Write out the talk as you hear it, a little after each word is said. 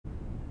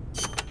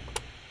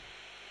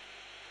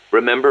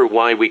Remember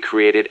why we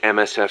created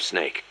MSF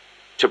Snake.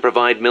 To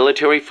provide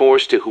military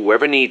force to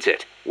whoever needs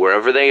it,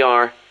 wherever they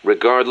are,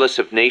 regardless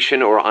of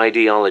nation or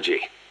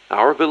ideology.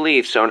 Our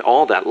beliefs aren't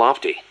all that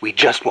lofty. We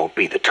just won't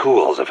be the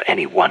tools of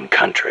any one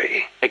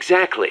country.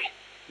 Exactly.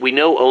 We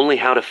know only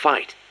how to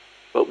fight.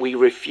 But we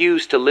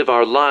refuse to live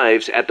our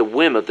lives at the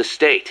whim of the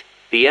state.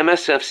 The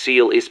MSF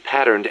seal is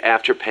patterned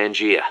after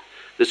Pangaea,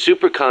 the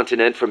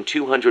supercontinent from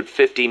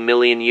 250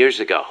 million years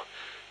ago.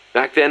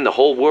 Back then, the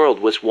whole world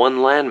was one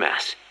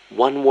landmass,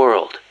 one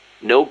world.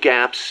 No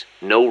gaps,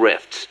 no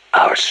rifts.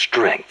 Our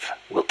strength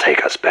will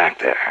take us back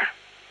there.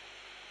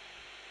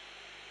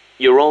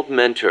 Your old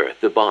mentor,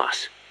 the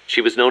boss. She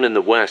was known in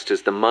the West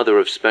as the mother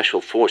of special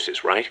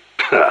forces, right?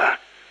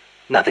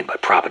 Nothing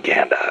but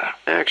propaganda.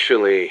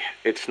 Actually,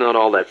 it's not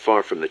all that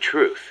far from the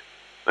truth.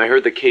 I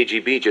heard the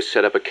KGB just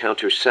set up a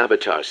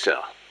counter-sabotage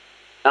cell.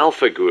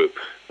 Alpha Group,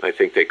 I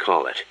think they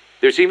call it.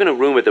 There's even a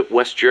rumor that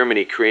West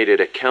Germany created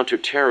a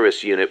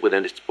counter-terrorist unit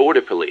within its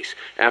border police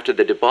after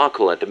the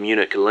debacle at the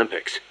Munich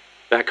Olympics.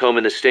 Back home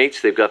in the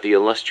States, they've got the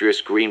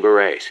illustrious Green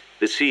Berets,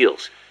 the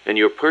SEALs, and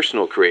your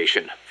personal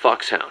creation,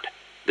 Foxhound.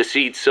 The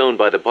seeds sown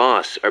by the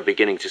boss are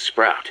beginning to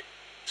sprout.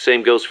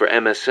 Same goes for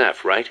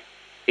MSF, right?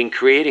 In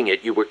creating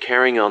it, you were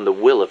carrying on the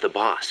will of the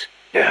boss.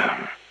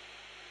 Yeah.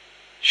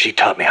 She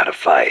taught me how to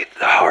fight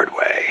the hard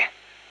way.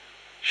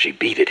 She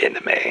beat it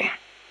into me.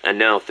 And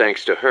now,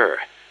 thanks to her,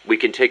 we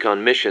can take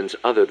on missions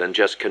other than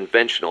just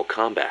conventional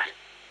combat.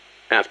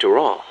 After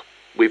all,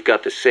 we've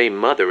got the same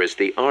mother as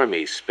the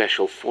Army's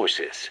Special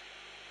Forces.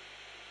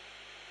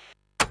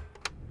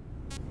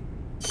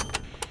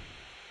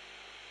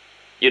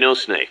 You know,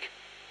 Snake,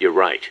 you're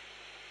right.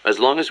 As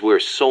long as we're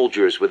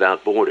soldiers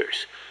without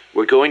borders,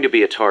 we're going to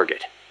be a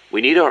target.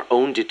 We need our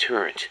own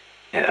deterrent.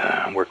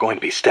 Yeah, we're going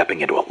to be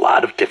stepping into a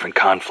lot of different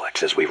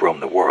conflicts as we roam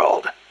the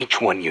world,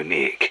 each one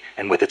unique,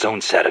 and with its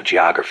own set of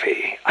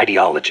geography,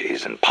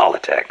 ideologies, and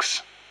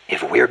politics.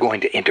 If we're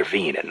going to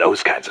intervene in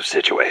those kinds of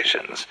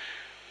situations,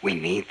 we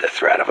need the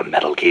threat of a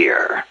Metal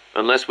Gear.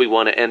 Unless we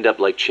want to end up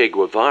like Che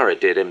Guevara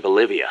did in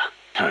Bolivia.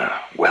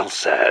 Well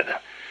said.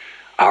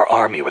 Our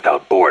army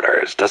without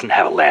borders doesn't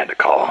have a land to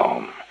call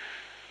home.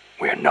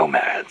 We're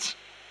nomads,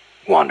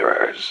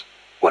 wanderers.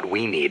 What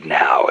we need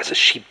now is a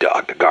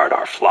sheepdog to guard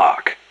our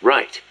flock.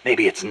 Right.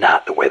 Maybe it's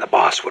not the way the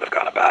boss would have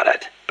gone about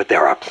it, but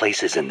there are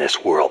places in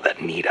this world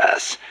that need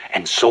us,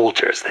 and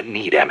soldiers that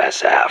need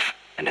MSF.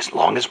 And as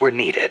long as we're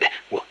needed,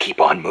 we'll keep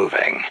on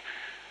moving.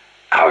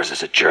 Ours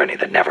is a journey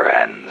that never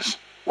ends.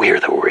 We're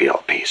the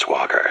real peace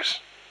walkers.